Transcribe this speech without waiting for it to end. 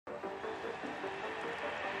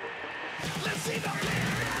Let's see the fear.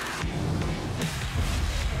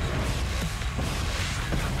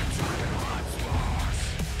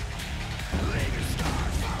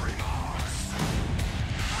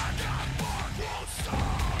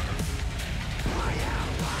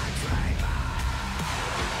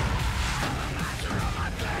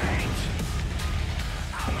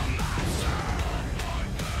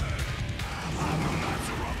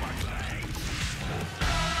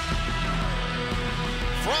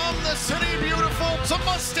 From the city beautiful to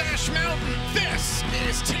Mustache Mountain, this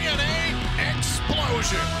is TNA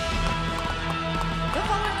Xplosion. The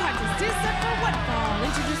following contest is set for one fall.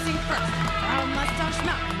 Introducing first, from Mustache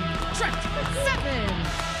Mountain, Trent Seven.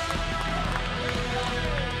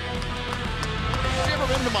 Have you ever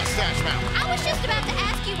been to Mustache Mountain? I was just about to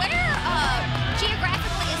ask you, where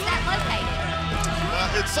geographically is that located?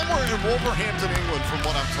 It's somewhere in Wolverhampton, England, from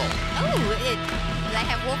what I'm told. Oh, do they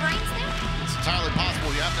have Wolverines there? It's entirely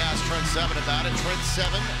possible. You have to ask Trent Seven about it. Trent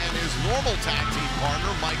Seven and his normal tag team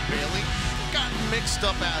partner, Mike Bailey, gotten mixed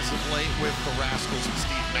up as of late with the Rascals and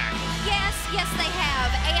Steve Macklin. Yes, they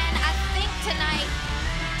have. And I think tonight,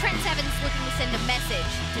 Trent Seven's looking to send a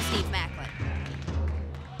message to Steve Macklin.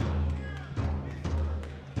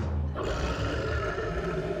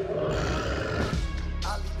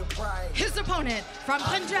 His opponent from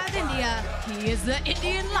Punjab, India, he is the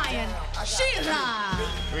Indian Lion, Shera.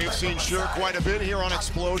 We've seen Shera quite a bit here on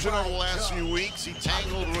Xplosion over the last few weeks. He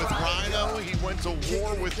tangled with Rhino. He went to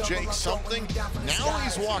war with Jake something. Now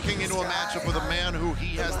he's walking into a matchup with a man who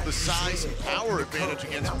he has the size and power advantage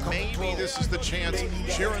against. Maybe this is the chance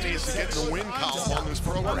Shera needs to get in the win column on this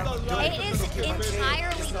program. It is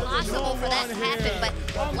entirely possible for that to happen,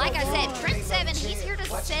 but like I said, Trent Seven, he's here to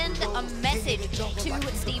send a message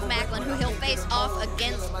to Steve Macklin, who he'll face off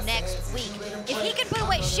against next week. If he can put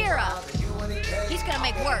away Shera, he's going to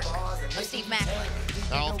make work of Steve Macklin.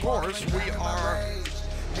 Now, of course, we are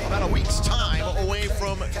about a week's time away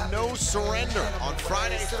from No Surrender on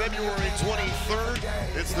Friday, February 23rd.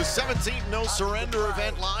 It's the 17th No Surrender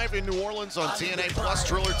event live in New Orleans on TNA Plus,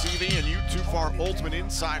 Triller TV, and YouTube for our Ultimate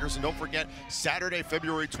Insiders. And don't forget, Saturday,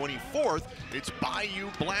 February 24th, it's Bayou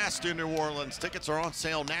Blast in New Orleans. Tickets are on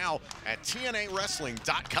sale now at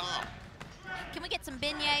TNAWrestling.com. Can we get some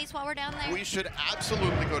beignets while we're down there? We should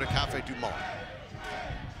absolutely go to Cafe Du Monde.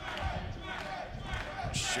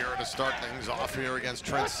 Shera to start things off here against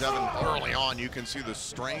Trent Seven. Early on, you can see the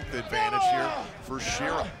strength advantage here for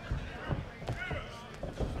Shera.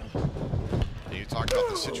 You talked about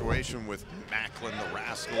the situation with Macklin, the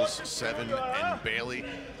Rascals, Seven and Bailey.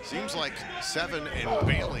 Seems like Seven and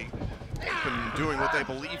Bailey have been doing what they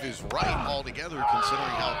believe is right altogether, considering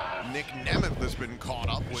how Nick Nemeth has been caught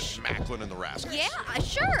up with Macklin and the Rascals. Yeah,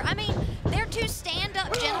 sure. I mean, they're two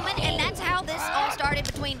stand-up gentlemen, and that's how this all started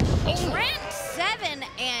between Trent Seven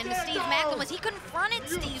and Steve Macklin. Was he confronted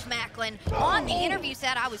Steve Macklin on the interview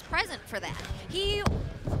set? I was present for that. He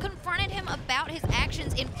confronted him about his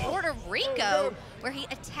actions in Puerto Rico, where he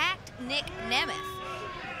attacked Nick Nemeth.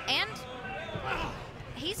 And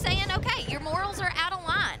he's saying, okay, your morals are out of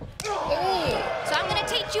line. So I'm going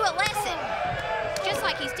to teach you a lesson, just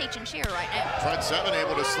like he's teaching Shera right now. Trent Seven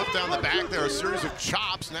able to slip down the back there, a series of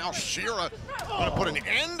chops. Now Shera going to put an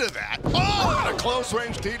end to that. Oh, and a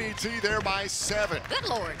close-range DDT there by Seven. Good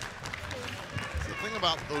Lord. The thing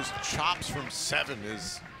about those chops from Seven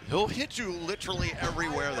is he'll hit you literally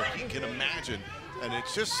everywhere that he can imagine. And it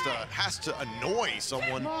just has to annoy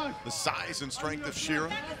someone the size and strength of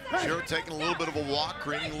Shera. Shera taking a little bit of a walk,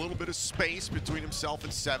 creating a little bit of space between himself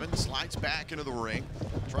and Seven, slides back into the ring,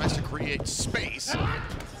 tries to create space.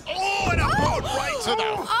 Oh, and a boot right to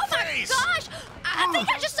the face! Oh my gosh! I think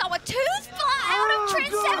I just saw a tooth fly out of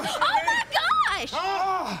Trent Seven. Oh my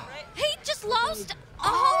gosh! He just lost a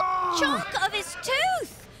whole chunk of his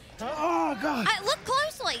tooth. Oh, God. Look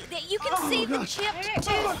closely. You can see the chipped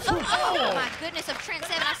tooth. Oh, my goodness, of Trent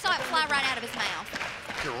Seven. I saw it fly right out of his mouth.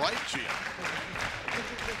 You're right, Gia.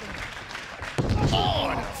 Oh,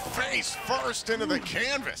 and face first into the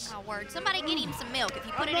canvas. My word. Somebody get him some milk. If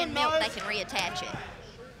you put it in milk, they can reattach it.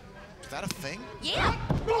 Is that a thing? Yeah.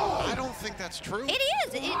 I don't think that's true. It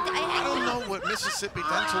is. I don't know what Mississippi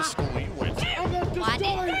dental school you went to. Well, I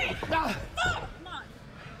did.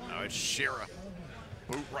 Now it's Shera.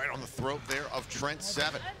 Boot right on the throat there of Trent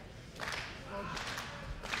Seven.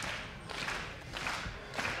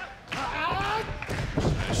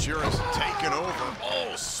 Shera's taken over.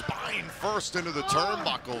 Oh, spine first into the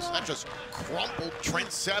turnbuckles. That just crumpled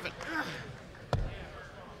Trent Seven.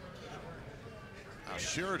 Now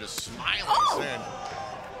Shera just smiling, saying,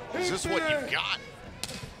 is this what you've got?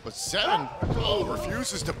 But Seven,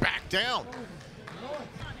 refuses to back down.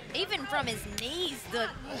 even from his knees, the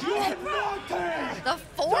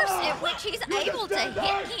force at which he's able to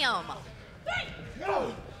hit him.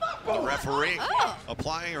 The referee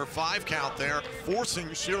applying her 5 count there,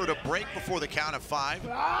 forcing Shera to break before the count of 5.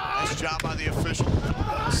 Nice job by the official.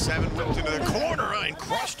 7 whipped into the corner and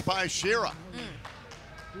crushed by Shera.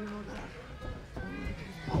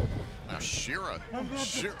 Now Shera.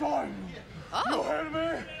 You heard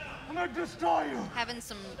me? I'm gonna destroy you. Having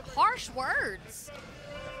some harsh words.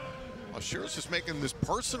 Well, Shera's just making this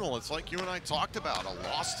personal. It's like you and I talked about. A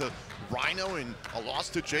loss to Rhino and a loss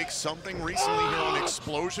to Jake something recently here on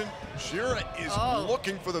Xplosion. Shera is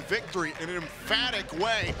looking for the victory in an emphatic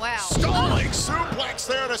way. Wow. Stalling suplex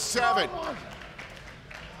there to 7.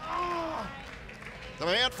 The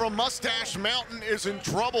man from Mustache Mountain is in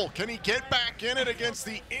trouble. Can he get back in it against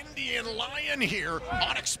the Indian Lion here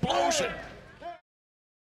on Xplosion?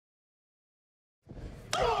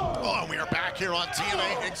 Oh, and we are back here on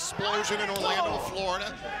TNA Xplosion in Orlando,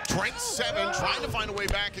 Florida. Trent Seven trying to find a way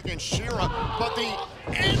back against Shera, but the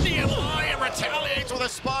Indian Lion retaliates with a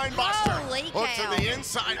spine buster. Hook to the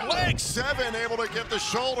inside leg. Seven able to get the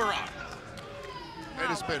shoulder up. It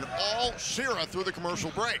has been all Shera through the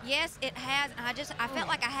commercial break. Yes, it has. I felt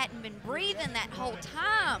like I hadn't been breathing that whole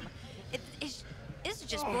time. It's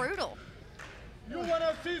just brutal. You want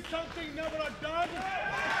to see something never done?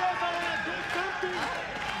 Because I want to do something to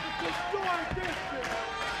destroy this shit.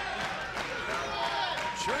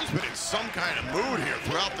 Shera's been in some kind of mood here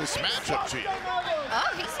throughout this matchup, Gia.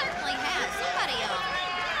 Oh, he certainly has. Somebody,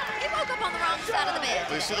 he woke up on the wrong side of the bed.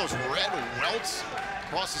 Do you see those red welts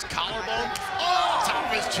across his collarbone? Oh,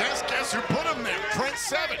 top of his chest. Guess who put him there? Trent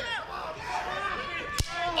Seven.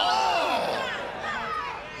 Oh!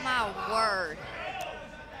 My word.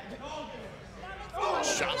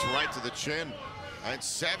 Shots right to the chin. And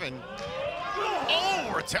Seven.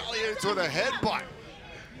 Oh, retaliates with a headbutt.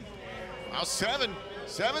 Now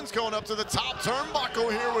Seven's going up to the top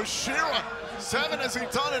turnbuckle here with Shera. Seven, has he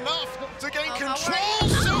done enough to gain control?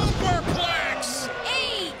 Superplex!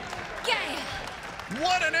 Hey, yeah.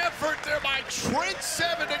 What an effort there by Trent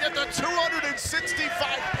Seven to get the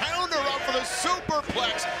 265-pounder up for the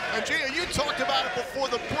superplex. And Gia, you talked about it before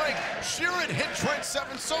the break. Shera hit Trent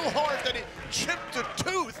Seven so hard that it chipped a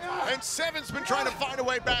tooth, and Seven's been trying to find a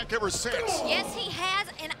way back ever since. Yes, he has,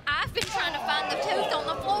 and I've been trying to find the tooth on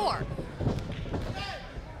the floor.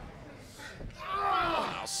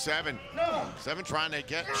 Now Seven trying to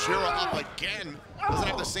get Shera up again. Doesn't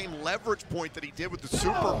have the same leverage point that he did with the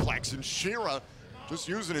superplex, and Shera just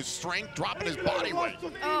using his strength, dropping his body weight.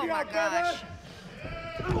 Oh my gosh.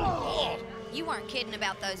 Oh. You weren't kidding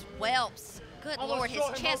about those whelps. Good Lord, his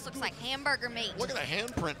chest looks like hamburger meat. Look at the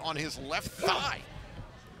handprint on his left thigh.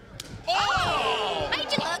 Oh! Made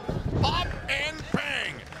you look. Pop and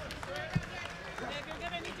bang.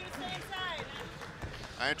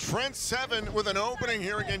 And Trent Seven with an opening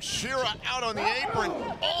here against Shera out on the apron.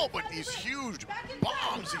 Oh, but these huge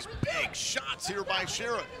bombs, these big shots here by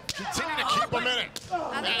Shera. Continue to keep him in it.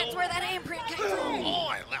 I think that's where that handprint came from.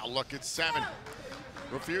 Oh, now look at Seven.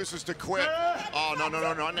 Refuses to quit. Oh, no,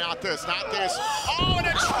 not this. Oh, and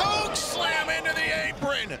a choke slam into the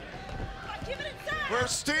apron. Where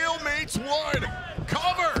steel meets wood.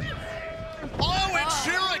 Cover. Oh, and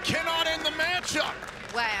Shera cannot end the matchup.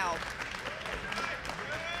 Wow.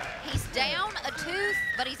 He's down a tooth,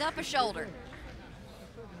 but he's up a shoulder.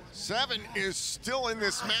 Seven is still in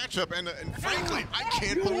this matchup, and frankly, I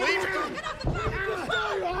can't believe it.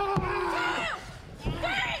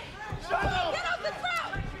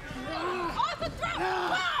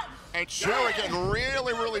 And Shera getting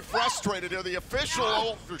really frustrated here. The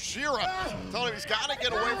official for Shera telling him he's got to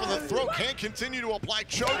get away from the throat. Can't continue to apply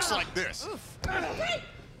chokes like this.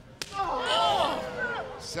 Oh.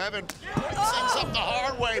 Seven sends up the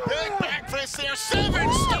hard way. Big back fist there.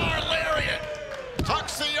 7-star lariat.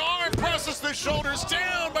 Tucks the arm, presses the shoulders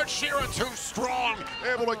down, but Shera too strong,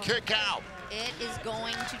 able to kick out. It is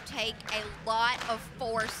going to take a lot of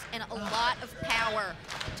force and a lot of power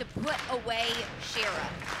to put away Shera.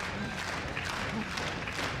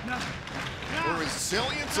 The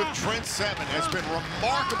resilience of Trent Seven has been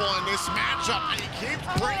remarkable in this matchup, and he keeps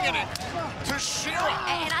bringing it to Shera.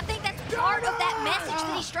 And I think that's part of that message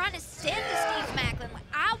that he's trying to send to Steve Macklin. Like,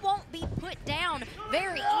 I won't be put down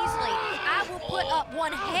very easily. I will put up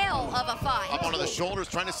one hell of a fight. Up onto the shoulders,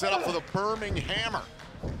 trying to set up for the Birmingham Hammer.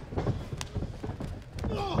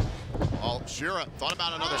 Oh, Shera thought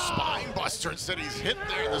about another spine buster. Instead, he's hit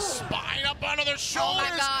there. The spine up onto their shoulders.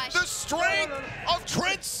 Oh my gosh. The strength of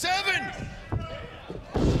Trent Seven.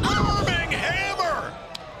 Birmingham Hammer.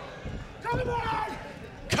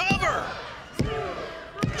 Cover.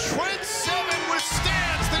 Trent Seven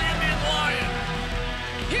withstands the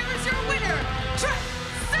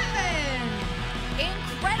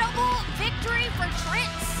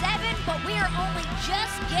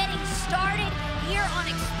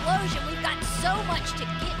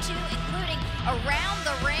Around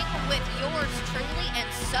the Ring with yours truly and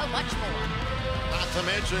so much more. Not to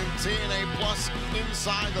mention TNA Plus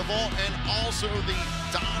Inside the Vault and also the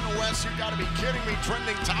Don West. You gotta be kidding me.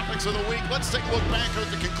 Trending topics of the week. Let's take a look back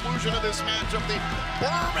at the conclusion of this matchup. The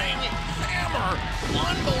Burning Hammer.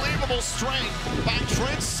 Unbelievable strength by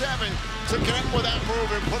Trent Seven to connect with that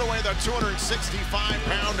move and put away the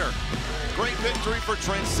 265-pounder. Great victory for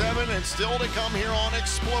Trent Seven, and still to come here on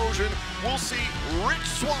Xplosion, we'll see Rich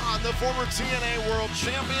Swann, the former TNA World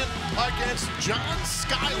Champion, against John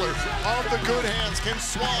Skyler of the Good Hands. Can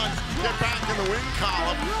Swann get back in the win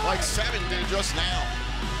column like Seven did just now?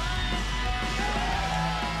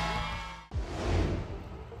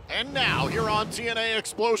 And now, here on TNA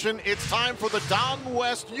Xplosion, it's time for the Don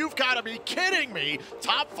West. You've got to be kidding me.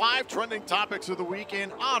 Top 5 trending topics of the week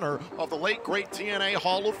in honor of the late, great TNA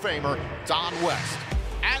Hall of Famer, Don West.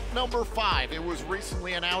 At number 5, it was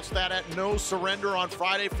recently announced that at No Surrender on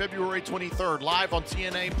Friday, February 23rd, live on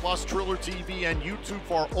TNA Plus, Triller TV, and YouTube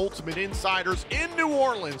for our Ultimate Insiders in New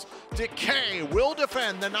Orleans, Decay will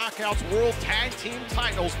defend the Knockouts World Tag Team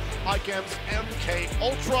titles against MK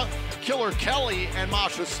Ultra. Killer Kelly and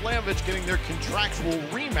Masha Slamovich getting their contractual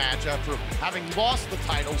rematch after having lost the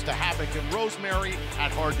titles to Havoc and Rosemary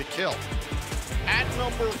at Hard to Kill. At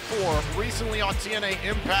number 4, recently on TNA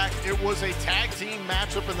Impact, it was a tag team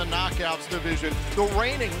matchup in the Knockouts division. The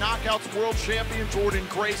reigning Knockouts World Champion Jordan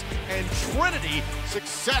Grace and Trinity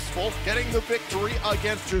successful, getting the victory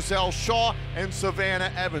against Giselle Shaw and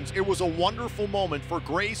Savannah Evans. It was a wonderful moment for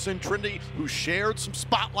Grace and Trinity, who shared some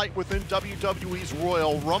spotlight within WWE's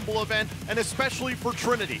Royal Rumble event, and especially for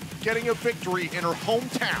Trinity, getting a victory in her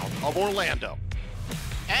hometown of Orlando.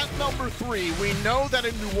 At number 3, we know that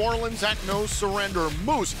in New Orleans at No Surrender,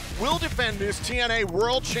 Moose will defend his TNA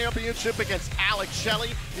World Championship against Alex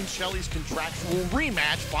Shelley in Shelley's contractual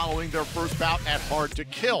rematch following their first bout at Hard to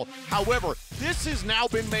Kill. However, this has now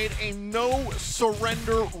been made a No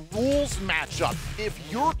Surrender rules matchup. If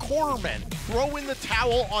your cornermen throw in the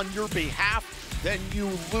towel on your behalf, then you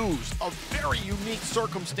lose. A very unique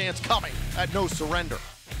circumstance coming at No Surrender.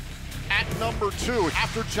 At number 2,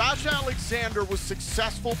 after Josh Alexander was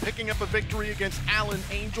successful picking up a victory against Alan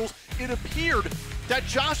Angels, it appeared that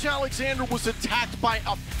Josh Alexander was attacked by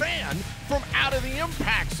a fan from out of the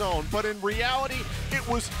Impact Zone, but in reality, it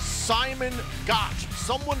was Simon Gotch,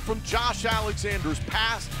 someone from Josh Alexander's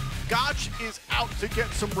past. Gotch is out to get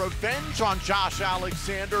some revenge on Josh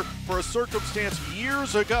Alexander for a circumstance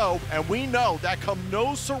years ago, and we know that come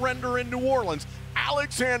No Surrender in New Orleans,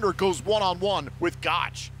 Alexander goes one-on-one with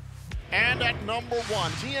Gotch. And at number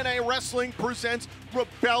 1, TNA Wrestling presents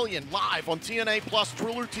Rebellion live on TNA Plus,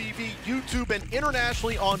 Triller TV, YouTube, and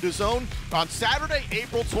internationally on DAZN on Saturday,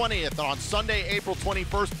 April 20th. And on Sunday, April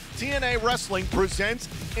 21st, TNA Wrestling presents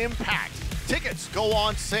Impact. Tickets go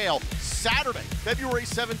on sale Saturday, February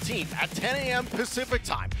 17th at 10 a.m. Pacific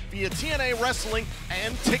Time via TNA Wrestling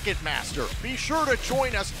and Ticketmaster. Be sure to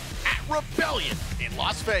join us at Rebellion in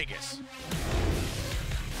Las Vegas.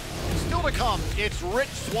 Still to come, it's Rich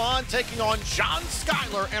Swann taking on John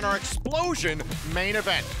Skyler in our Xplosion main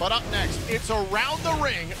event. But up next, it's Around the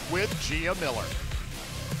Ring with Xia Miller.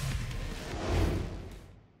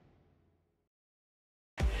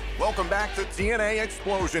 Welcome back to TNA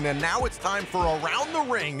Xplosion, and now it's time for Around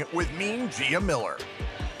the Ring with Mean Xia Miller.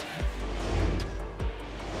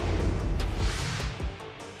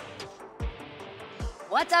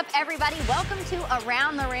 What's up, everybody? Welcome to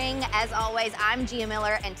Around the Ring. As always, I'm Xia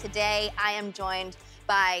Miller, and today I am joined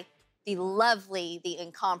by the lovely, the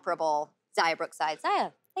incomparable Xia Brookside.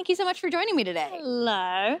 Xia, thank you so much for joining me today.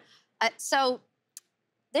 Hello. So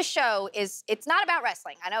this show it's not about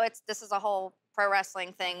wrestling. I know this is a whole pro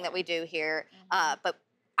wrestling thing that we do here, but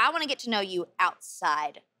I want to get to know you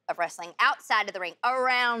outside of wrestling, outside of the ring,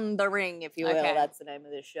 around the ring, if you will. Okay. That's the name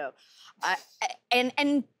of this show.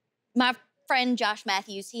 And my friend Josh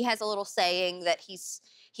Matthews, he has a little saying that he's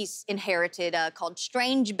inherited called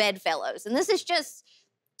strange bedfellows. And this is just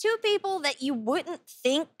two people that you wouldn't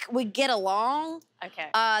think would get along,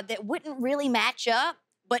 that wouldn't really match up,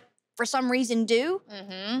 but for some reason do.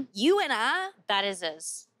 Mm-hmm. You and I. That is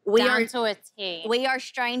us. Down to a T. We are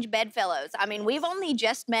strange bedfellows. I mean, we've only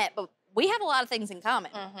just met, but we have a lot of things in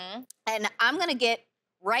common. Mm-hmm. And I'm going to get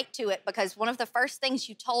right to it because one of the first things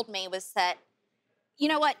you told me was that, you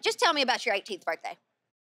know what, just tell me about your 18th birthday.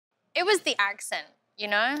 It was the accent, you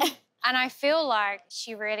know? And I feel like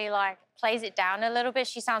she really plays it down a little bit.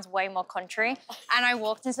 She sounds way more country. And I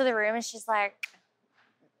walked into the room and she's like,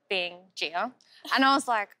 being Xia. And I was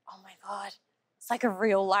like, oh my God, it's like a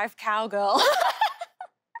real life cowgirl.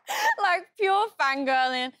 Like pure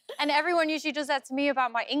fangirling. And everyone usually does that to me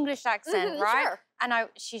about my English accent, right? Sure. And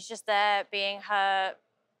she's just there being her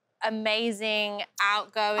amazing,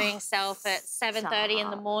 outgoing self at 7:30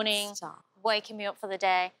 in the morning, waking me up for the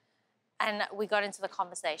day. And we got into the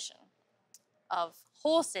conversation of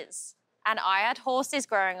horses. And I had horses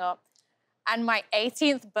growing up. And my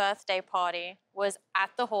 18th birthday party was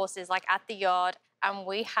at the horses, like at the yard. And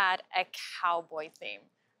we had a cowboy theme.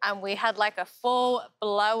 And we had like a full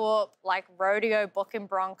blow up, like rodeo booking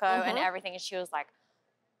bronco and everything. And she was like,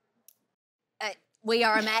 we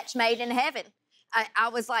are a match made in heaven. I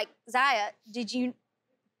was like, Xia,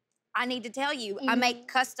 I need to tell you, I make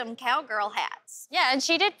custom cowgirl hats. Yeah, and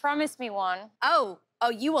she did promise me one. Oh,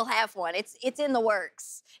 you will have one. It's in the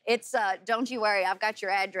works. It's don't you worry, I've got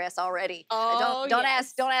your address already. Oh, don't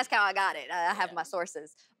ask how I got it. I have my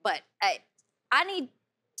sources. But I need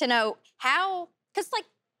to know how, because like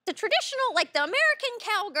the traditional, like the American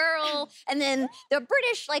cowgirl and then the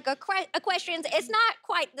British, like equestrians, it's not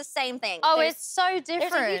quite the same thing. Oh, it's so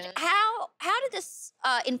different. How did this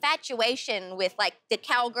infatuation with like the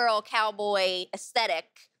cowgirl, cowboy aesthetic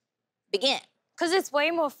begin? Because it's way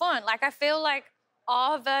more fun. Like I feel like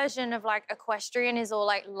our version of like equestrian is all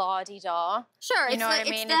like la-di-da. Sure, you know what I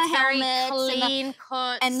mean? It's It's very helmets clean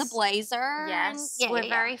cut. and the blazer. Yes, and, we're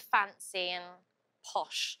very fancy and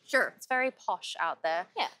posh. Sure. It's very posh out there.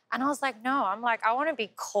 Yeah. And I was like, no, I'm like, I want to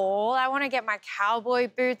be cool. I want to get my cowboy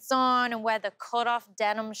boots on and wear the cut-off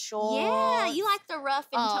denim shorts. Yeah, you like the rough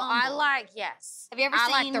and tumble. I like, yes. Have you ever I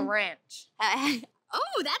seen... like the ranch.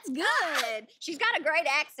 Oh, that's good. She's got a great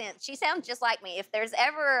accent. She sounds just like me. If there's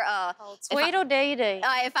ever... Tweedledee.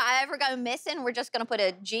 if I ever go missing, we're just going to put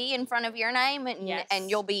a G in front of your name and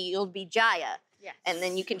you'll be Xia. Yes. And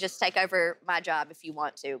then you can just take over my job if you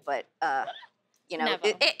want to. But... you know,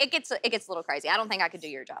 it gets a little crazy. I don't think I could do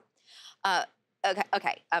your job.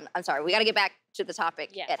 Okay. I'm sorry. We got to get back to the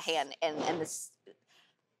topic at hand. And this,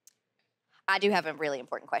 I do have a really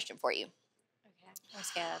important question for you. Okay, I'm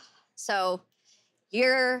scared. So,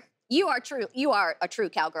 you are a true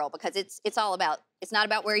cowgirl because it's all about. It's not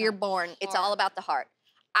about where you're born. It's all about the heart.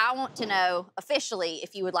 I want to know officially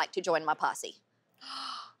if you would like to join my posse.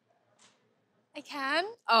 I can.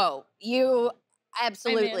 Oh, you.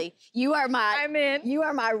 Absolutely. You are my You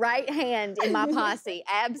are my right hand in my posse.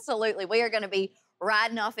 Absolutely. We are going to be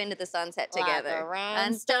riding off into the sunset together. Like a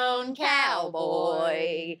rhinestone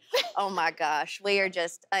cowboy. Oh my gosh. We are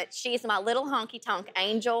just she's my little honky-tonk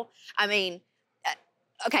angel. I mean,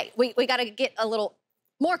 okay, we got to get a little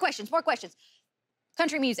more questions.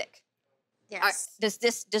 Country music. Yes. Does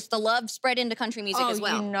the love spread into country music as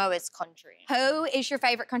well? You know it's country. Who is your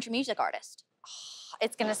favorite country music artist?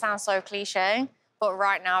 It's going to sound so cliche, but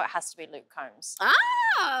right now it has to be Luke Combs.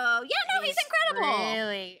 Oh, yeah, no, he's incredible.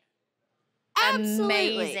 Really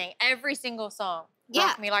Absolutely. amazing. Every single song. Yeah.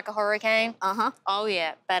 Rock Me Like a Hurricane. Uh-huh. Oh,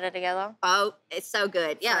 yeah. Better Together. Oh, it's so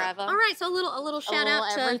good. Yeah. Forever. All right, so a little shout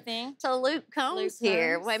out everything. to Luke Combs Luke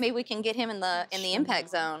here. Combs. Maybe we can get him in the Impact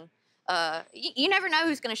Zone. You never know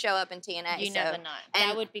who's going to show up in TNA. You never know. And,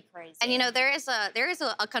 that would be crazy. And you know there is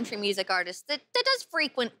a country music artist that does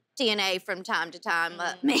frequent TNA from time to time.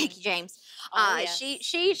 Mickey James. Yes.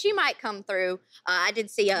 She might come through. I did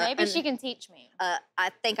see maybe she can teach me. I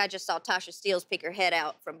think I just saw Tasha Steelz peek her head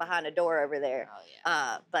out from behind a door over there. Oh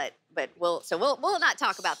yeah. But we'll not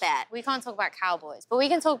talk about that. We can't talk about cowboys, but we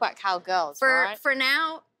can talk about cowgirls. right? For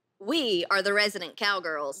now. We are the resident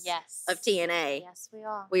cowgirls of TNA. Yes, we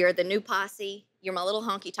are. We are the new posse. You're my little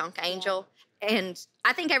honky-tonk angel. And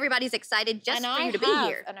I think everybody's excited just for you to be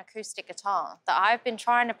here. An acoustic guitar that I've been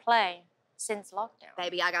trying to play since lockdown.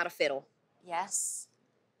 Baby, I got a fiddle. Yes.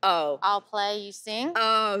 Oh. I'll play, you sing.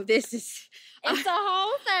 Oh, this is... It's a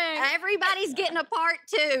whole thing. Everybody's getting a part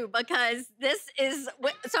two because this is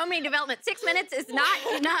so many developments. 6 minutes is not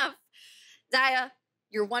enough. Xia,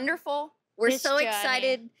 you're wonderful. We're so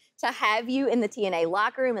excited to have you in the TNA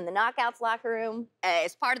locker room, in the Knockouts locker room,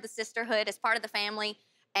 as part of the sisterhood, as part of the family.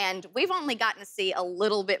 And we've only gotten to see a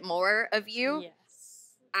little bit more of you. Yes.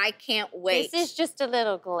 I can't wait. This is just a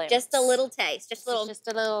little glimpse. Just a little taste. Just a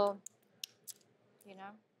little, you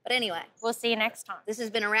know. But anyway. We'll see you next time. This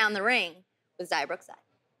has been Around the Ring with Xia Brookside.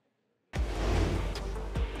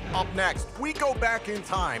 Up next, we go back in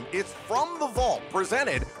time. It's From the Vault,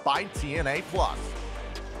 presented by TNA Plus.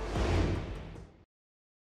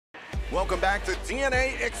 Welcome back to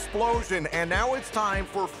TNA Xplosion, and now it's time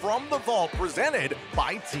for From the Vault, presented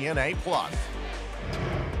by TNA Plus.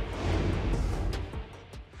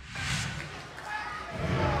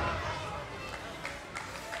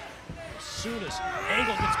 As soon as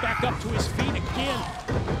Angle gets back up to his feet again,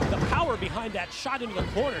 the power behind that shot into the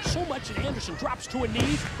corner, so much that Anderson drops to a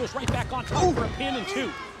knee, goes right back on top for a pin and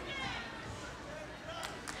two.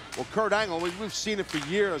 Well, Kurt Angle, we've seen it for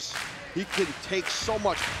years. He can take so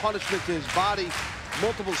much punishment to his body,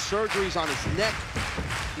 multiple surgeries on his neck.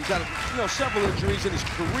 He's had, several injuries in his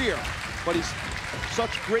career, but he's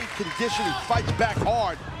such great condition. He fights back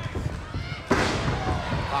hard.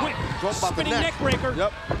 Quick, Talk about the neck breaker.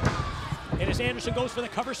 Yep. And as Anderson goes for the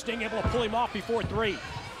cover, Sting able to pull him off before 3.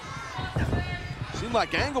 Seemed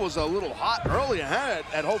like Angle was a little hot early ahead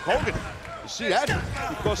at Hulk Hogan. You see that?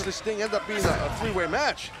 Because this thing ended up being a three-way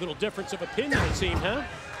match. Little difference of opinion, it seemed, huh?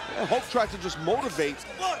 Yeah, Hulk tried to just motivate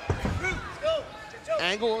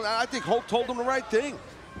Angle, and I think Hulk told him the right thing.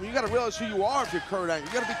 I mean, you got to realize who you are if you're Kurt Angle.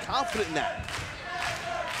 You got to be confident in that.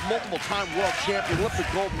 Multiple-time world champion, Olympic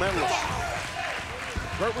gold medalist.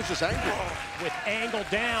 Kurt was just angry. With Angle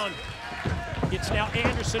down, it's now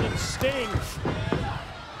Anderson and Sting.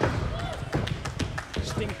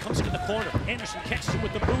 Sting comes into the corner. Anderson catches him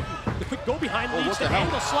with the boot. The quick go behind leads to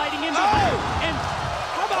Angle sliding into him. And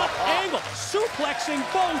how about Angle suplexing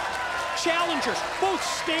both challengers, both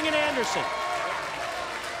Sting and Anderson?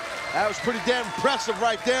 That was pretty damn impressive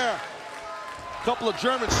right there. A couple of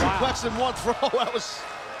Germans suplexing one throw.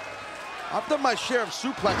 I've done my share of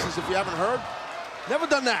suplexes, if you haven't heard. Never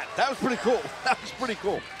done that. That was pretty cool. That was pretty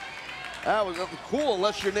cool. That was cool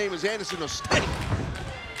unless your name is Anderson or Sting.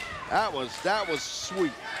 That was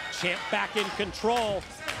sweet. Champ back in control.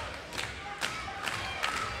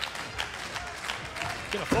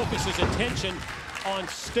 Gonna focus his attention on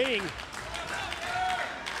Sting.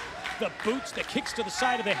 The boots, the kicks to the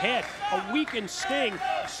side of the head. A weakened Sting,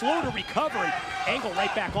 slow to recover, and Angle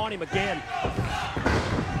right back on him again.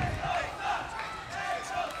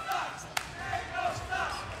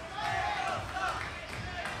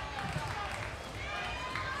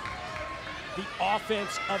 The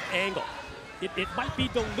offense of Angle. It might be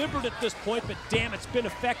deliberate at this point, but damn, it's been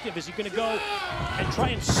effective. Is he going to go and try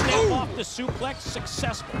and snap off the suplex?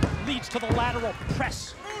 Successful. Leads to the lateral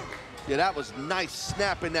press. Yeah, that was nice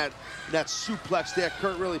snapping that suplex there.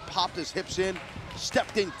 Kurt really popped his hips in,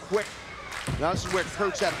 stepped in quick. Now this is where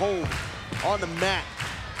Kurt's at home on the mat.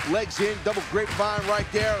 Legs in, double grapevine right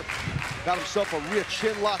there. Got himself a rear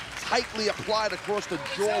chin lock tightly applied across the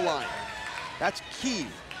jawline. That's key.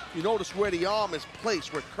 You notice where the arm is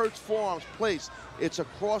placed, where Kurt's forearm's placed. It's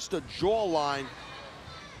across the jawline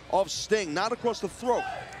of Sting, not across the throat.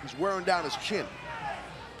 He's wearing down his chin.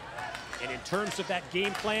 And in terms of that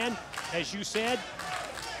game plan, as you said,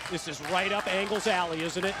 this is right up Angle's alley,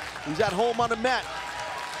 isn't it? He's at home on the mat.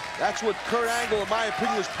 That's what Kurt Angle, in my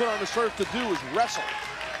opinion, was put on this earth to do, is wrestle.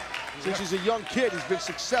 Since he's a young kid, he's been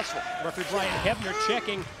successful. Referee Brian Hebner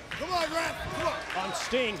checking on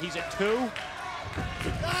Sting. He's at 2.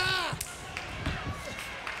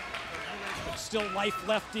 But still life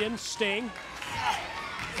left in Sting.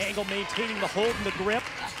 Angle maintaining the hold and the grip.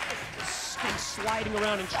 Sting sliding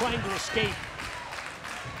around and trying to escape.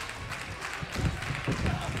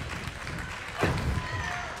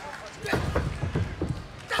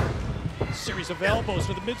 Series of elbows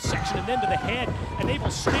to the midsection and then to the head.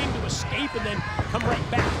 Enables Sting to escape and then come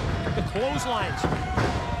right back. The clotheslines,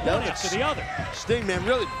 one after the other. Sting, man,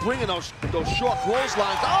 really bringing those short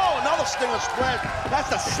clotheslines. Oh, another Stinger splash. That's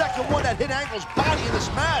the second one that hit Angle's body in this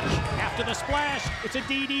match. After the splash, it's a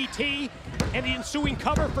DDT and the ensuing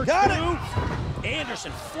cover for 2.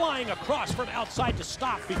 Anderson flying across from outside to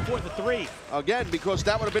stop before the 3. Again, because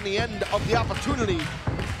that would have been the end of the opportunity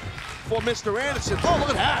for Mr. Anderson. Oh,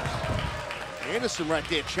 look at that. Anderson right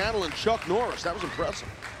there channeling Chuck Norris. That was impressive.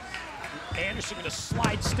 Anderson going to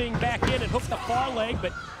slide Sting back in and hook the far leg,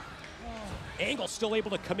 but Angle still able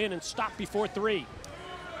to come in and stop before 3.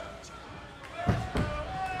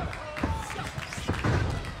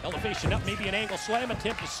 Elevation up, maybe an Angle slam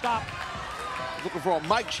attempt to stop. Looking for a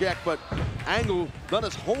mic check, but Angle done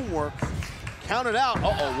his homework. Counted out.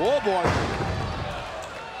 Uh-oh, whoa, boy.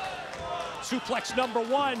 Suplex number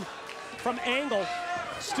 1 from Angle.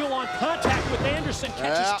 Still on contact with Anderson,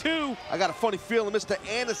 catches 2. I got a funny feeling Mr.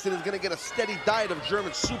 Anderson is going to get a steady diet of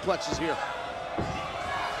German suplexes here.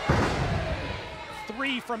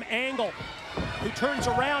 3 from Angle, who turns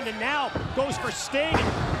around and now goes for Sting.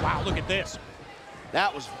 Wow, look at this.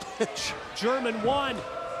 That was German 1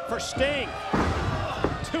 for Sting.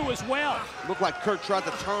 2 as well. Looked like Kurt tried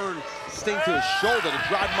to turn Sting to his shoulder, to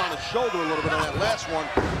drive him on his shoulder a little bit on that last one.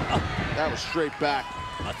 That was straight back.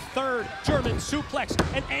 A 3rd German suplex,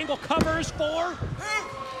 and Angle covers for.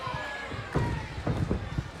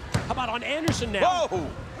 How about on Anderson now? Whoa!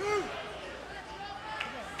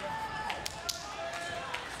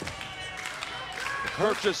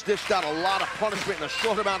 Kurt just dished out a lot of punishment in a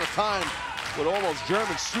short amount of time with all those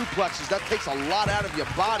German suplexes. That takes a lot out of your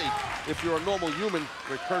body if you're a normal human,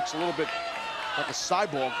 where Kurt's a little bit like a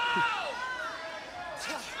cyborg.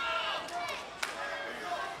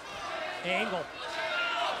 Angle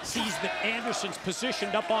sees that Anderson's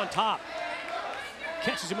positioned up on top.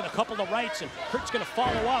 Catches him with a couple of rights, and Kurt's gonna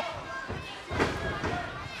follow up.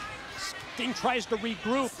 Sting tries to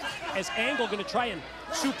regroup as Angle gonna try and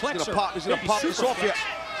suplex He's gonna pop this off. Yeah.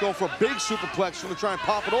 Going for a big superplex. Gonna try and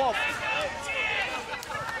pop it off.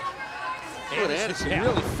 Good, Anderson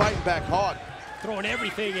really fighting back hard. Throwing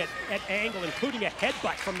everything at Angle, including a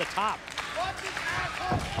headbutt from the top.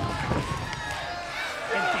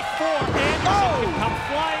 And before Anderson can come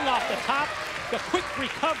flying off the top, the quick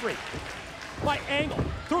recovery by Angle.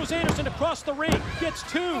 Throws Anderson across the ring, gets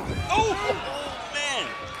two. Oh,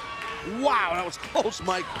 man. Wow, that was close,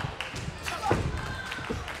 Mike.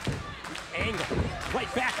 Angle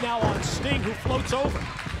right back now on Sting, who floats over.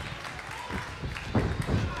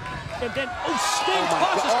 And then, Sting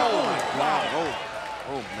tosses God. the Wow.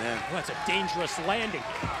 Oh, man. Well, that's a dangerous landing.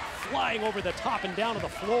 Flying over the top and down to the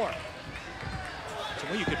floor. So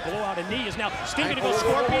where you could blow out a knee is now Sting gonna go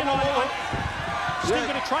Scorpion on Sting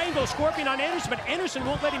gonna try and go Scorpion on Anderson, but Anderson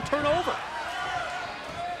won't let him turn over.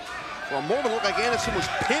 For a moment, it looked like Anderson was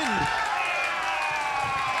pinned.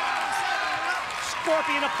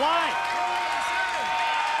 Scorpion applied.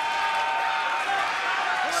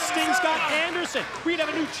 Sting's got Anderson. We'd have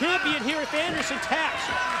a new champion here if Anderson taps.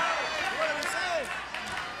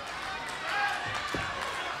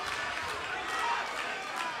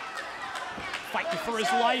 Fighting for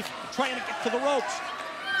his life, trying to get to the ropes.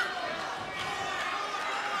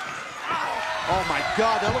 Oh my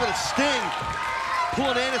God, now look at Sting.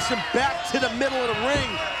 Pulling Anderson back to the middle of the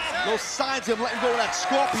ring. No signs of him letting go of that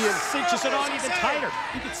Scorpion. Cinches it on even tighter.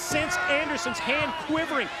 You can sense Anderson's hand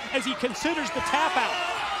quivering as he considers the tap out.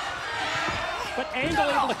 But Angle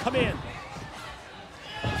able to come in.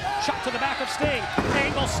 Shot to the back of Sting.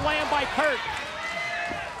 Angle slam by Kurt.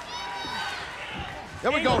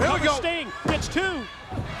 Here we go, here we go. Sting gets two.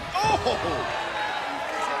 Oh!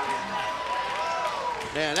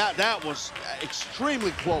 Man, that was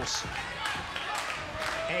extremely close.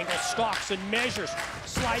 Angle stalks and measures.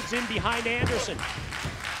 Slides in behind Anderson.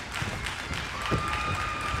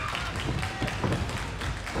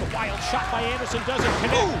 The wild shot by Anderson doesn't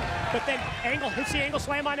connect. Ooh. But then Angle hits the angle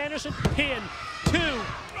slam on Anderson. Pin, two.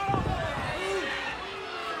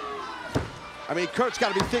 I mean, Kurt's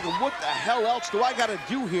got to be thinking, what the hell else do I got to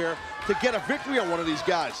do here to get a victory on one of these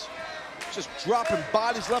guys? Just dropping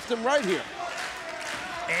bodies left and right here.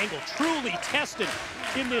 Angle truly tested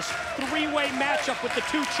in this three-way matchup with the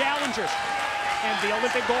two challengers. And the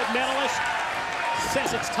Olympic gold medalist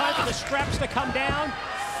says it's time for the straps to come down.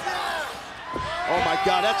 Oh my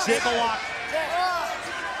God, that's it. Ankle lock.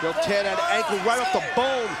 They'll tear that ankle right off the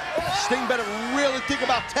bone. Sting better really think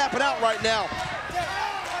about tapping out right now.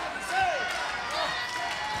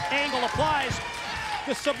 Angle applies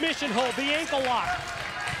the submission hold, the ankle lock.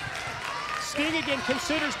 Sting again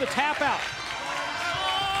considers the tap out.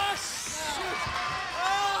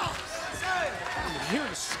 You hear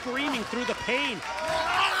him screaming through the pain.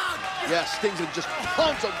 Yeah, Sting's in just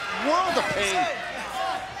tons of world of pain.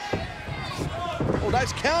 Oh,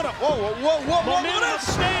 nice counter. Whoa, whoa, whoa, whoa, whoa, Momentum of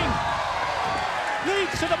Sting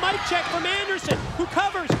leads to the mic check from Anderson, who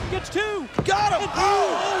covers, gets two. Got him!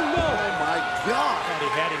 Oh, no! Oh my God! And he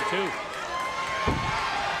had him too.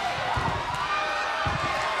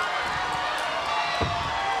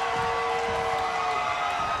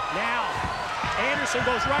 Now, Anderson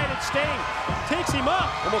goes right at Sting, takes him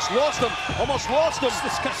up. Almost lost him. Almost lost him.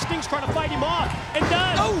 Sting's trying to fight him off, and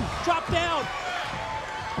does. Drop down.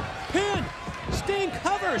 Pin. Sting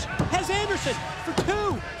covers, has Anderson for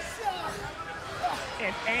two.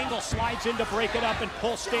 And Angle slides in to break it up and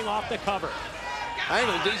pull Sting off the cover.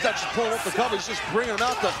 Angle, he's not just pulling off the cover, he's just bringing him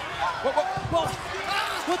out the... What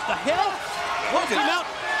the hell? What came out?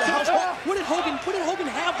 What did Hogan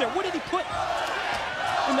have there? What did he put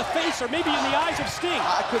in the face or maybe in the eyes of Sting?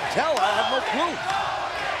 I couldn't tell, I have no clue.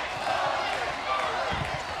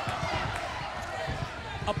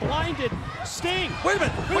 A blinded Sting. Wait a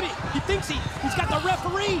minute. He thinks he's got the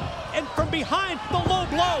referee. And from behind, the low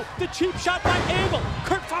blow, the cheap shot by Angle.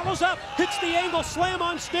 Kurt follows up, hits the Angle slam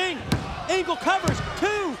on Sting. Angle covers,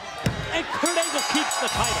 two. And Kurt Angle keeps the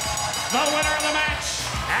title. The winner of the match,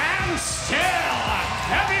 and still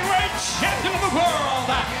heavyweight champion of the world,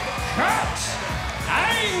 Kurt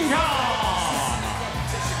Angle.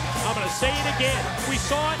 I'm going to say it again. We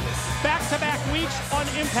saw it back-to-back weeks on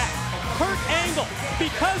Impact. Kurt Angle,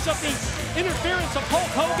 because of the interference of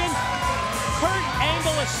Hulk Hogan, Kurt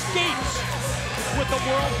Angle escapes with the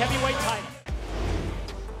World Heavyweight title.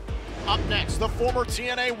 Up next, the former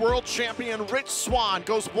TNA World Champion Rich Swann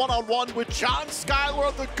goes one-on-one with John Skyler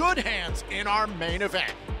of the Good Hands in our main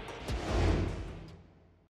event.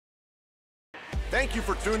 Thank you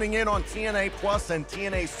for tuning in on TNA Plus and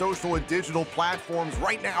TNA social and digital platforms.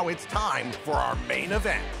 Right now, it's time for our main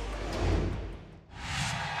event.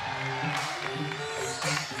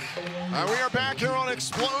 We are back here on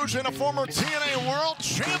Xplosion, a former TNA World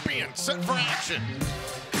Champion set for action.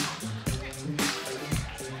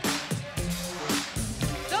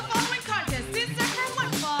 The following contest is set for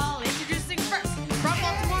one fall. Introducing first, from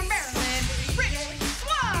Baltimore, Maryland, Rich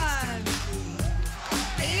Swann.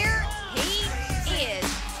 Here he is,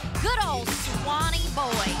 good old Swanny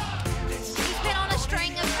boy. He's been on a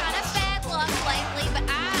string of kind of bad luck lately, but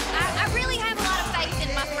I really have a lot of faith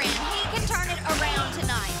in my friend. He can turn it around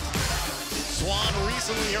tonight. Swann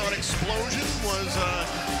recently here on Xplosion was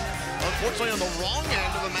unfortunately on the wrong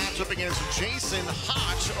end of the matchup against Jason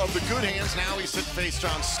Hotch of the Good Hands. Now he's set to face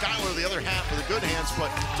John Skyler, the other half of the Good Hands,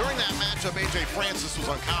 but during that matchup, AJ Francis was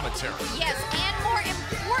on commentary. Yes, and more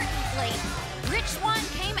importantly, Rich Swann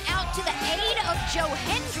came out to the aid of Joe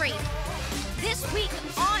Hendry this week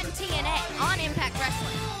on TNA, on Impact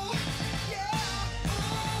Wrestling.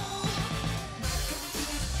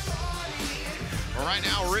 All right,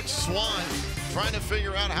 now Rich Swann trying to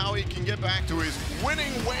figure out how he can get back to his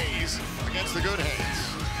winning ways against the Good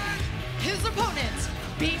Hands. His opponent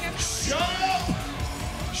being a... Shut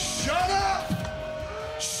up! Shut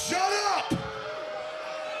up! Shut up!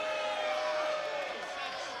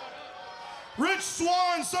 Rich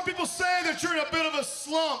Swann, some people say that you're in a bit of a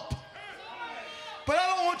slump. But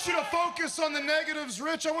I don't want you to focus on the negatives,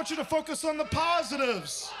 Rich. I want you to focus on the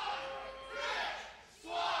positives.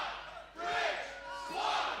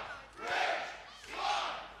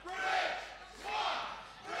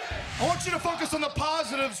 I want you to focus on the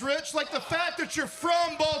positives, Rich, like the fact that you're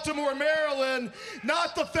from Baltimore, Maryland,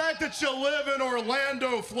 not the fact that you live in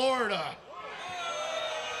Orlando, Florida.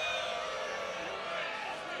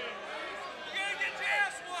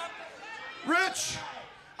 Rich,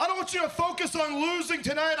 I don't want you to focus on losing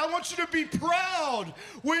tonight. I want you to be proud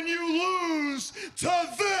when you lose to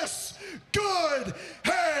this good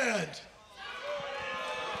hand.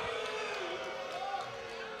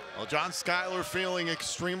 Well, John Skyler feeling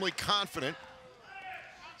extremely confident.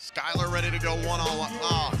 Skyler ready to go one-on-one.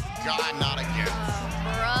 Oh, God, not again.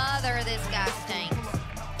 Brother, this guy stinks.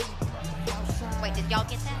 Wait, did y'all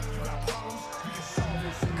get that?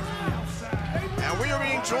 And we are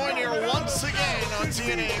being joined here once again on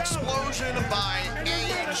TNA Xplosion by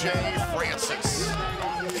AJ Francis.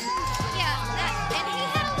 Yeah, and he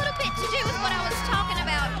had a little bit to do with what I was talking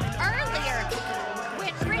about earlier.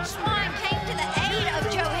 When Rich Swann came to the aid of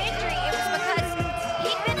Joe Hendry, it was because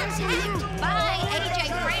he'd been attacked by AJ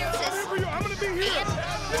Francis and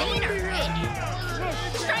Diener.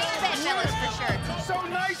 Strange bedfellows for sure. So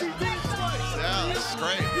nice, he did. Yeah, this is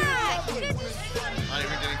great. My goodness. Not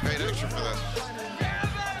even getting paid extra for this.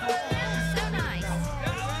 So nice.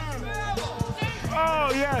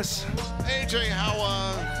 Oh, yes. AJ, how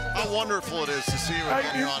wonderful it is to see you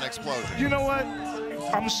again here on Xplosion. You know what?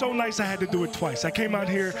 I'm so nice I had to do it twice. I came out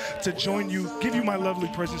here to join you, give you my lovely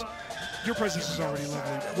presence. Your presence is already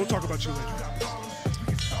lovely. We'll talk about you later.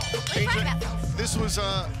 AJ, this was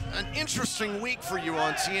an interesting week for you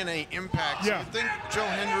on TNA Impact. Yeah. Do you think Joe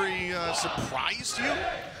Hendry surprised you?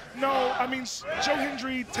 No, I mean, Joe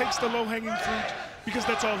Hendry takes the low-hanging fruit because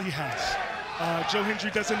that's all he has. Joe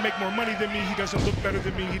Hendry doesn't make more money than me. He doesn't look better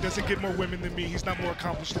than me. He doesn't get more women than me. He's not more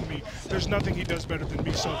accomplished than me. There's nothing he does better than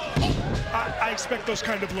me. So I expect those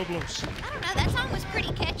kind of low blows. I don't know, that song was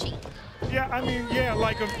pretty catchy. Yeah, I mean, yeah,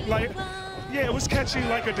 yeah, it was catchy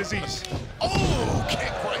like a disease. Oh,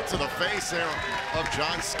 kick right to the face there of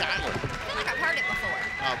John Skyler. I feel like I've heard it before.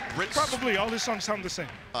 Probably all his songs sound the same.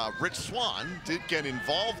 Rich Swann did get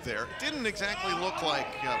involved there. Didn't exactly look like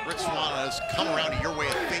Rich Swann has come around to your way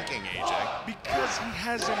of thinking, AJ. Because he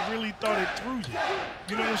hasn't really thought it through yet.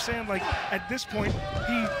 You know what I'm saying? Like, at this point,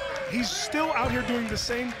 he's still out here doing the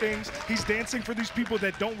same things. He's dancing for these people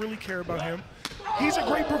that don't really care about him. He's a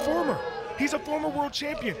great performer. He's a former world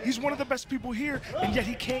champion. He's one of the best people here, and yet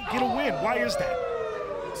he can't get a win. Why is that?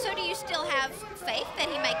 So do you still have faith that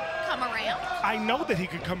he may come around? I know that he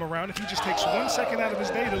could come around if he just takes 1 second out of his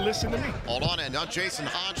day to listen to me. Hold on, and now Jason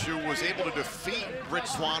Hodge, who was able to defeat Rich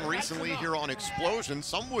Swann recently here on Xplosion,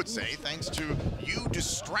 some would say thanks to you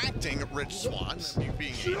distracting Rich Swann, you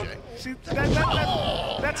being AJ. See,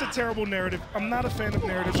 that's a terrible narrative. I'm not a fan of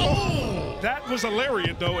narratives. Oh! That was a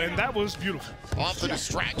lariat, though, and that was beautiful. Off the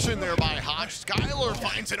distraction there by Hodge. Skyler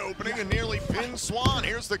finds an opening and nearly pins Swann.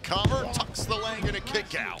 Here's the cover, tucks the leg and a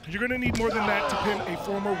kick out. You're going to need more than that to pin a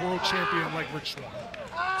former world champion like Rich Swann.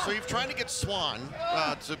 So you've tried to get Swann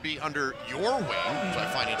to be under your wing, which I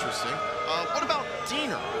find interesting. What about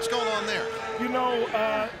Diener? What's going on there? You know,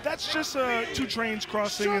 that's just two trains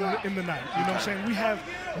crossing in the night. You know what I'm saying? We have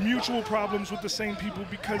mutual problems with the same people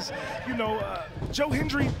because, you know, Joe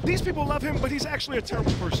Hendry, these people love him, but he's actually a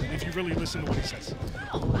terrible person if you really listen to what he says.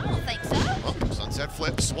 Oh, I don't think so. Well, sunset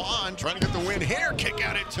flip, Swann trying to get the win here. Kick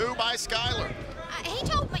out at 2 by Skyler. He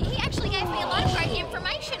told me, he actually gave me a lot of great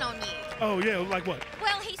information on you. Oh, yeah, like what?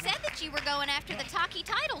 Well, he said that you were going after the Taki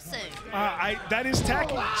title soon. That is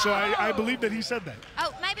tacky, so I believe that he said that.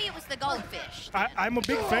 Oh, maybe it was the goldfish. I'm a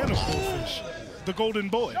big fan of goldfish. The golden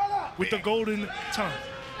boy with the golden tongue.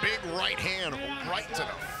 Big right hand right to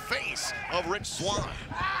the face of Rich Swann.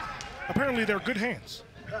 Apparently, they're good hands.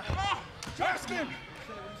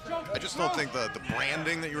 I just don't think the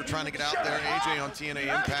branding that you were trying to get out there, AJ, on TNA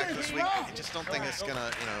Impact this week, I just don't think it's going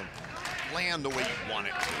to, you know, land the way you want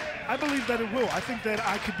it to. I believe that it will. I think that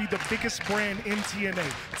I could be the biggest brand in TNA.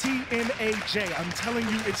 TNAJ. I'm telling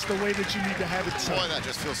you, it's the way that you need to have it. Boy, that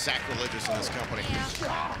just feels sacrilegious in this company.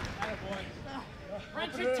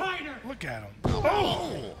 Look at him.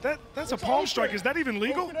 Oh, that's a palm strike. Is that even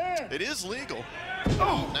legal? It is legal.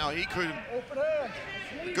 Oh. Now he could,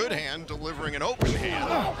 good hand delivering an open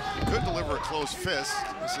hand. He could deliver a closed fist.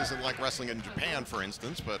 This isn't like wrestling in Japan, for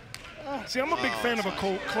instance, but. See, I'm a big fan of a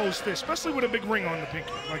closed fist, especially with a big ring on the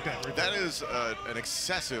pinky, like that. Right that is an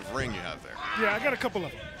excessive ring you have there. Yeah, I got a couple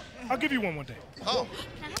of them. I'll give you one day. Oh.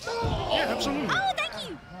 Yeah, absolutely. Oh, thank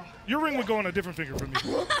you. Your ring would go on a different finger for me.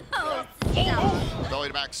 Belly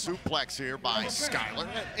to back suplex here by Skyler.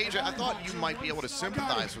 AJ, I thought you might be able to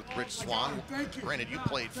sympathize with Rich Swann. Granted, you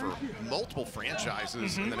played for multiple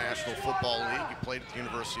franchises in the National Football League. You played at the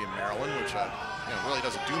University of Maryland, which really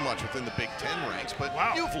doesn't do much within the Big Ten ranks. But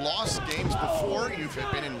you've lost games before. You've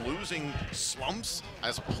been in losing slumps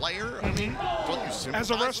as a player. I mean, don't you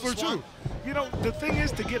sympathize as a wrestler, too. You know, the thing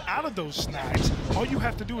is, to get out of those snags, all you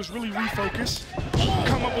have to do is really refocus,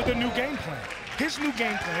 come up with a new game plan. His new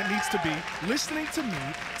game plan needs to be listening to me,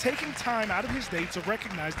 taking time out of his day to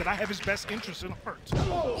recognize that I have his best interest in heart.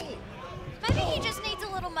 Maybe he just needs a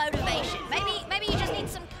little motivation. Maybe he just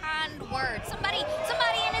needs some kind words. Somebody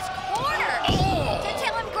in his corner to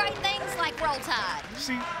tell him great things like Roll Tide.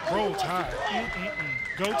 See, Roll Tide.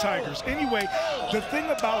 Go Tigers. Anyway, the thing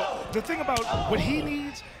about what he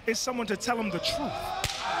needs is someone to tell him the truth.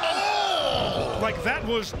 Like, that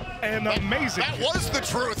was an amazing That was the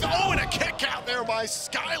truth. Oh, and a kick out there by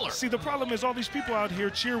Skyler. See, the problem is all these people out here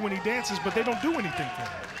cheer when he dances, but they don't do anything for him.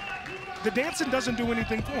 The dancing doesn't do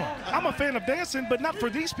anything for him. I'm a fan of dancing, but not for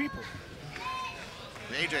these people.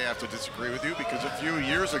 AJ, I have to disagree with you because a few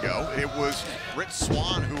years ago, it was Rich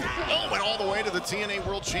Swann who went all the way to the TNA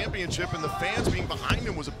World Championship, and the fans being behind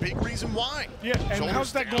him was a big reason why. Yeah, and Shoulders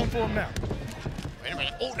how's that down. going for him now? Wait a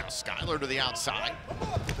minute. Oh, now Skyler to the outside.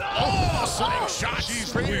 Oh, slingshot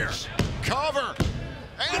spear. Cover.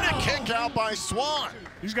 And a kick out by Swann.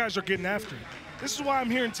 These guys are getting after it. This is why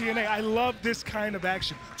I'm here in TNA. I love this kind of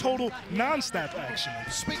action. Total non-stop action.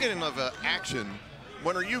 Speaking of action,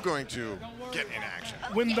 when are you going to get in action?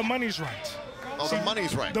 When the money's right. Oh, the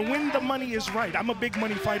money's right. When the money is right. I'm a big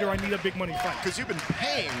money fighter. I need a big money fight. Because you've been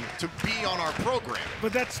paying to be on our program.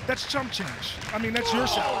 But that's chump change. I mean, that's your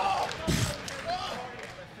salary.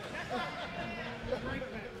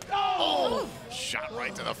 Oh, shot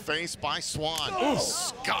right to the face by Swann. Ooh.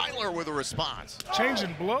 Skyler with a response.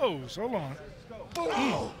 Changing blows. Hold on.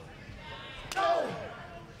 Oh.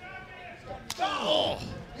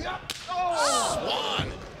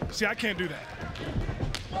 Swann. See, I can't do that.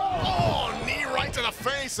 Oh, knee right to the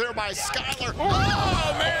face there by Skyler.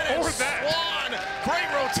 Oh, man, and Swann. Great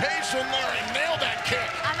rotation there and nailed that kick.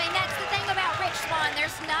 I mean, that's the thing about Rich Swann.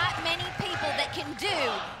 There's not many people that can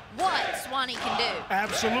do what Swanee can do.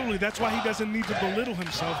 Absolutely. That's why he doesn't need to belittle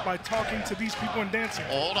himself by talking to these people and dancing.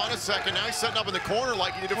 Hold on a second. Now he's setting up in the corner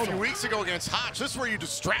like he did a few weeks ago against Hodge. This is where you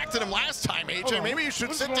distracted him last time, AJ. Maybe you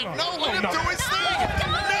should sit down. No, let him do his thing.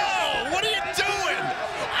 No, what are you doing?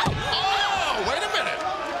 Oh, wait a minute.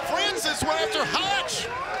 Francis went after Hodge.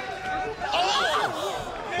 Oh,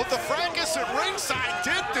 but the fracas at ringside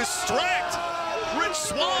did distract Rich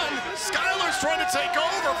Swann. Skyler's trying to take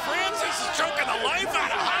over. Francis is choking the life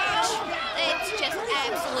out of Hodge. It's just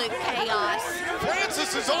absolute chaos.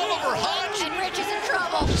 Francis is all over Hodge. And Rich is in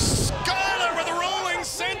trouble. Skyler with a rolling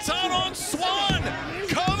senton on Swann.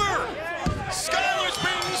 Cover. Skyler's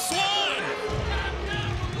beating Swann.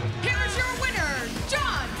 Here's your winner,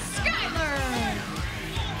 John Skyler.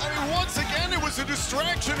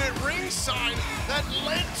 distraction at ringside that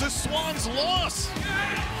led to Swann's loss.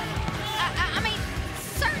 I mean,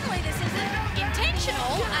 certainly this isn't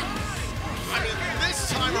intentional. I mean, this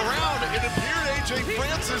time around, it appeared AJ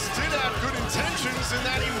Francis did have good intentions in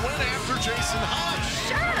that he went after Jason Hodge.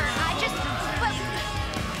 Sure, but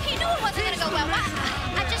he knew it wasn't going to go well.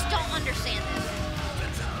 I just don't understand this.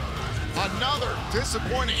 Another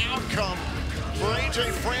disappointing outcome for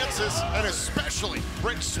AJ Francis and especially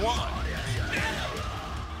Rich Swann.